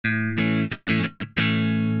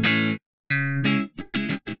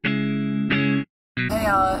Hey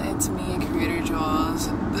y'all, it's me, Creator Jules.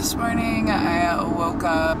 This morning I woke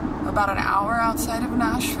up about an hour outside of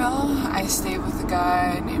Nashville. I stayed with a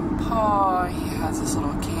guy named Paul. He has this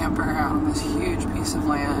little camper out on this huge piece of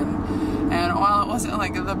land. And while it wasn't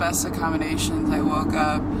like the best accommodations, I woke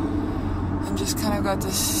up and just kind of got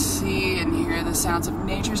to see and hear the sounds of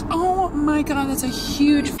nature's. Oh my god, that's a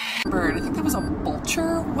huge bird. I think that was a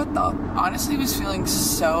vulture. What the? Honestly, was feeling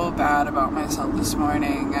so bad about myself this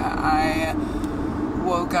morning. I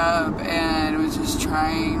woke up and was just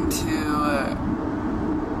trying to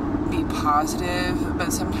be positive,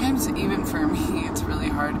 but sometimes even for me it's really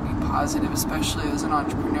hard to be positive, especially as an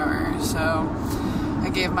entrepreneur. So I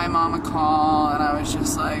gave my mom a call and I was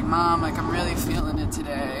just like, Mom, like I'm really feeling it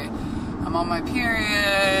today. I'm on my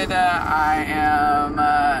period. I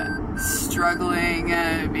am struggling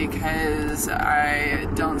because I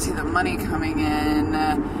don't see the money coming in.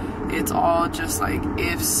 It's all just like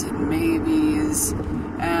ifs and maybes,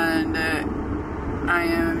 and I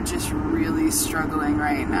am just really struggling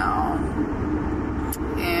right now.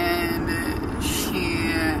 And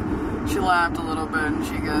she laughed a little bit and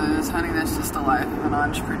she goes, honey, that's just the life of an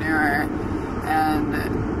entrepreneur,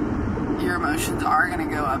 and your emotions are going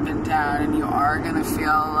to go up and down, and you are going to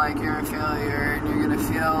feel like you're a failure, and you're going to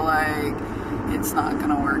feel like it's not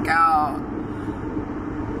going to work out.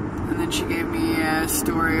 And then she gave me a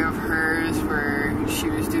story of hers where she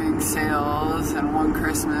was doing sales, and one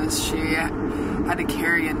Christmas she had to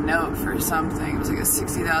carry a note for something. It was like a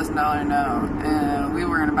 $60,000 note, and we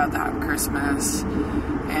weren't about to have Christmas,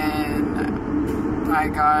 and by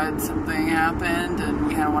God something happened and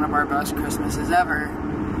we had one of our best Christmases ever.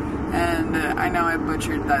 And I know I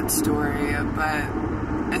butchered that story, but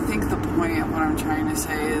I think the point of what I'm trying to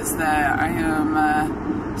say is that I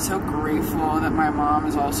am so grateful that my mom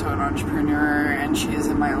is also an entrepreneur and she is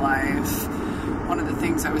in my life. One of the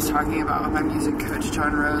things I was talking about with my music coach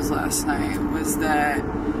John Rose last night was that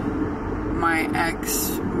my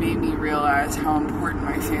ex made me realize how important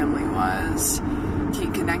my family was. He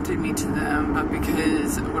connected me to them, but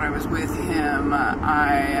because when I was with him,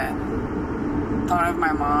 I thought of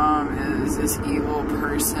my mom as this evil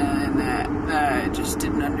person that just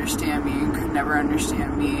didn't understand me and could never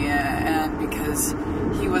understand me, and because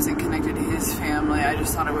he wasn't connected to his family, I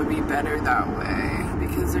just thought it would be better that way,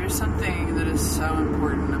 because there's something that is so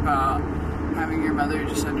important about having your mother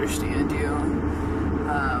just understand you.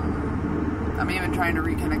 I'm even trying to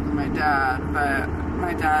reconnect with my dad, but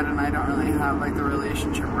my dad and I don't really have like the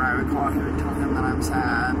relationship where I would call him and tell him that I'm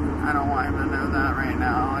sad. I don't want him to know that right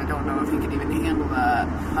now. I don't know if he can even handle that.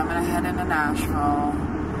 I'm gonna head into Nashville.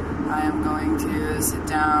 I am going to sit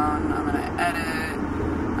down, I'm gonna edit,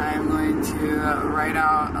 I am going to write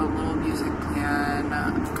out a little music plan.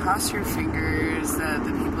 Cross your fingers that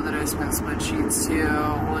the people that I spent split sheets to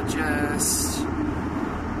will just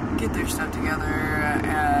get their stuff together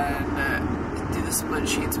and do the split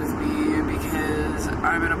sheets with me, because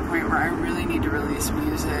I'm at a point where I really need to release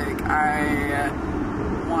music. I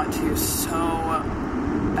want to so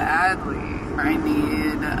badly. I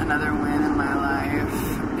need another win in my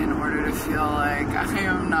life in order to feel like I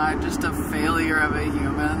am not just a failure of a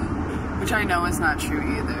human, which I know is not true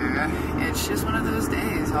either. It's just one of those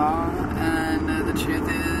days, y'all. And the truth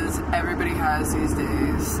is, everybody has these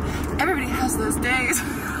days. Everybody has those days.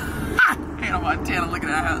 Hannah Montana, look at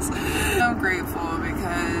that house. I'm grateful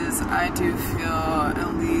because I do feel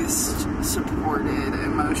at least supported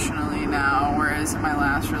emotionally now, whereas in my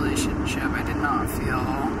last relationship I did not feel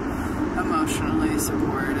emotionally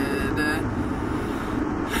supported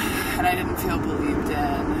and I didn't feel believed in.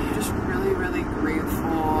 I'm just really, really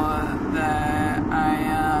grateful that I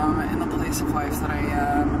am in the place of life that I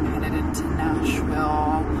am. I'm headed into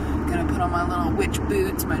Nashville. Gonna put on my little witch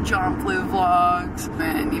boots, my John Flu vlogs,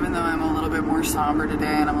 and even though I'm a little bit more somber today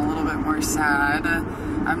and I'm a little bit more sad,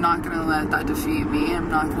 I'm not gonna let that defeat me. I'm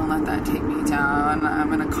not gonna let that take me down. I'm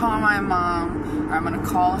gonna call my mom, or I'm gonna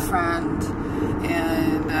call a friend,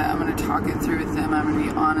 and I'm gonna talk it through with them. I'm gonna be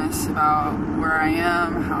honest about where I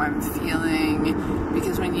am, how I'm feeling,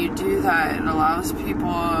 because when you do that, it allows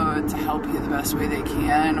people to help you the best way they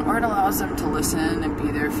can, or it allows them to listen and be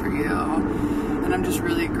there for you. And I'm just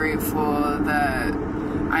really grateful that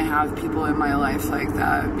I have people in my life like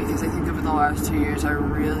that, because I think over the last 2 years I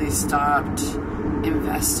really stopped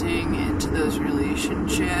investing into those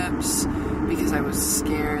relationships because I was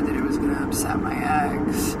scared that it was going to upset my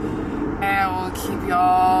ex. And I will keep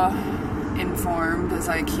y'all informed as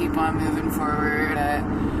I keep on moving forward. I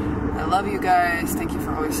love you guys. Thank you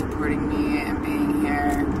for always supporting me and being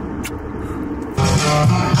here.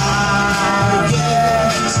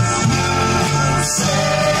 Say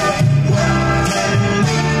what can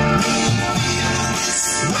make me feel this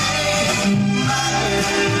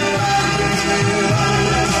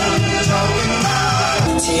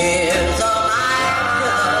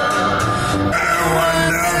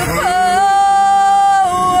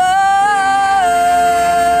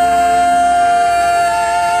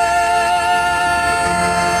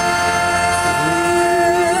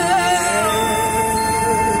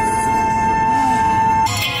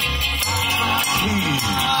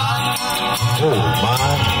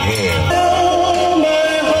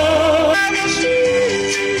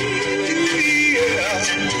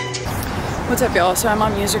What's up, y'all? So I'm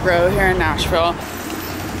on Music Row here in Nashville.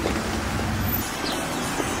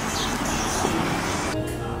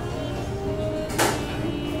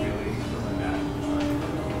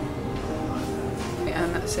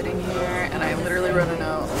 And sitting here, and I literally wrote a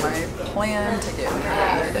note, my plan to get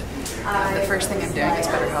paid. The first thing I'm doing is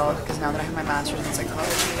better health, because now that I have my master's in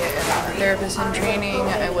psychology and I'm a therapist in training,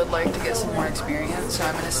 I would like to get some more experience. So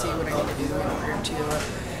I'm going to see what I need to do in order to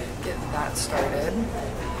get that started.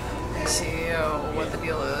 See what the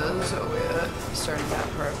deal is with starting that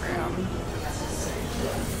program.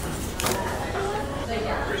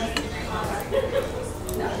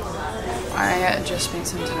 I just spent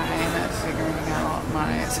some time figuring out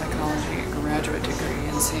my psychology graduate degree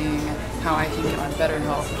and seeing how I can get on better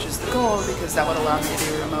health, which is the goal, because that would allow me to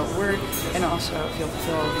do remote work and also feel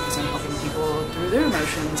fulfilled because I'm helping people through their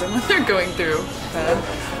emotions and what they're going through.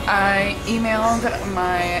 I emailed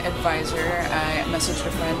my advisor. I messaged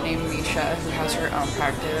a friend named Misha who has her own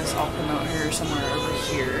practice. I'll promote her somewhere over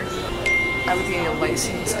here. I would be a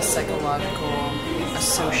licensed psychological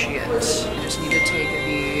associate. I just need to take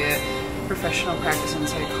the professional practice in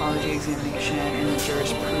psychology examination and the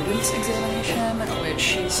jurisprudence examination, which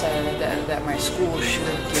she said that my school should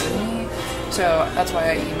have given me. So that's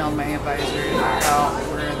why I emailed my advisor about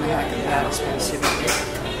where in the heck that is supposed to be.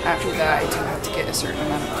 After that, I do have to get a certain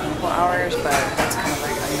amount of clinical hours, but that's kind of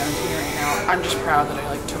like unknown to me right now. I'm just proud that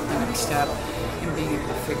I took the next step in being able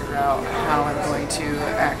to figure out how I'm going to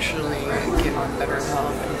actually get on better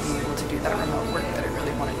health and be able to do that remote work that I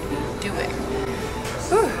really wanted to be doing.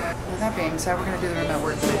 Whew. With that being said, we're going to do the remote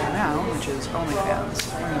work that I do now, which is OnlyFans.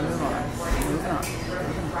 We're going to move on.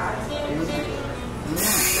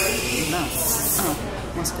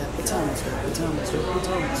 One step at a time, go.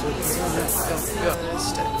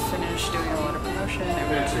 Just finished doing a lot of promotion. I'm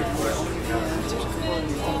going to do more OnlyFans. There's a couple of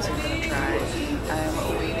new things I'm going to try. I'm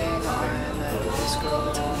waiting on this girl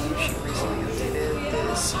to tell me she recently updated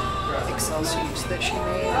this Excel sheets that she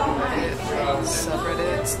made with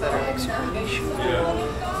subreddits that are like super niche and cool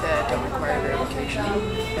that don't require verification.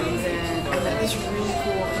 And then I met this really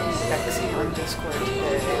cool Bexy on Discord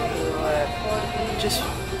today who just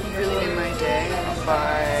really made my day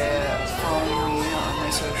by following me on my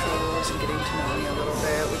socials and getting to know me a little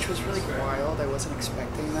bit, which was really wild. I wasn't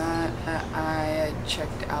expecting that. I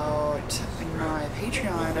checked out my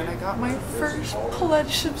Patreon and I got my first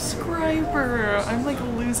pledge subscriber. I'm like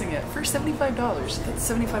losing it. For $75. That's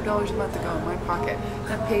 $75 a month to go in my pocket.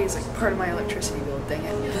 That pays like part of my electricity bill. Dang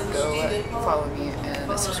it. Go follow me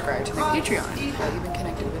and subscribe to my Patreon. I've even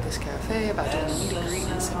connected with this cafe about doing a meet and greet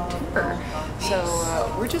in September. So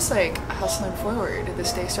we're just like hustling forward.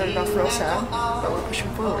 This day started off real sad, but we're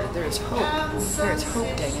pushing forward. There is hope. There is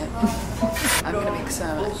hope, dang it. I'm gonna make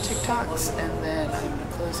some TikToks and then I'm gonna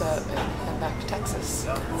close up and head back to Texas.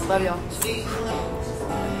 Love y'all.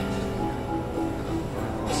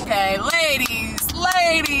 Okay,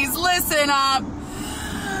 ladies, listen up.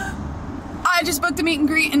 I just booked a meet and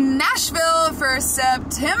greet in Nashville for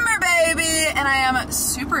September, baby, and I am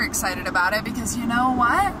super excited about it because you know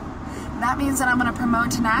what? That means that I'm going to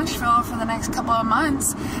promote to Nashville for the next couple of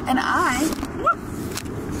months, and I'm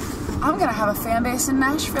going to have a fan base in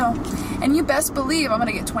Nashville. And you best believe I'm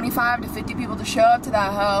going to get 25 to 50 people to show up to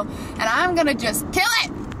that hoe, and I'm going to just kill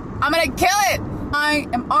it. I'm going to kill it. I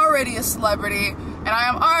am already a celebrity, and I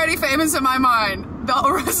am already famous in my mind.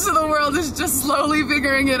 The rest of the world is just slowly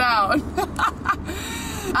figuring it out.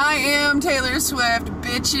 I am Taylor Swift,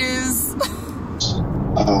 bitches.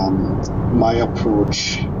 My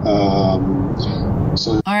approach.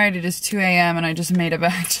 Alright, it is 2 a.m. and I just made it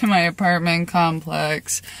back to my apartment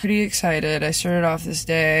complex. Pretty excited. I started off this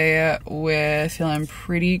day with feeling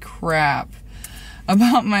pretty crap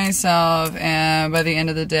about myself, and by the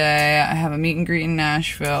end of the day I have a meet and greet in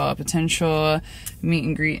Nashville, a potential meet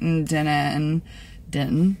and greet in Denton,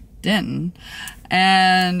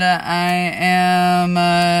 and I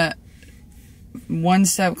am one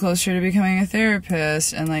step closer to becoming a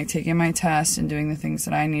therapist and like taking my test and doing the things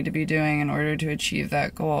that I need to be doing in order to achieve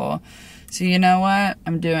that goal. So you know what?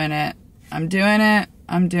 I'm doing it.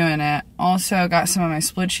 Also got some of my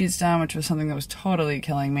split sheets done, which was something that was totally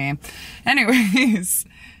killing me. Anyways,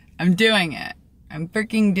 I'm doing it. I'm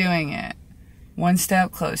freaking doing it. One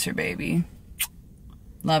step closer, baby.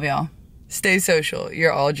 Love y'all. Stay social.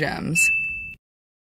 You're all gems.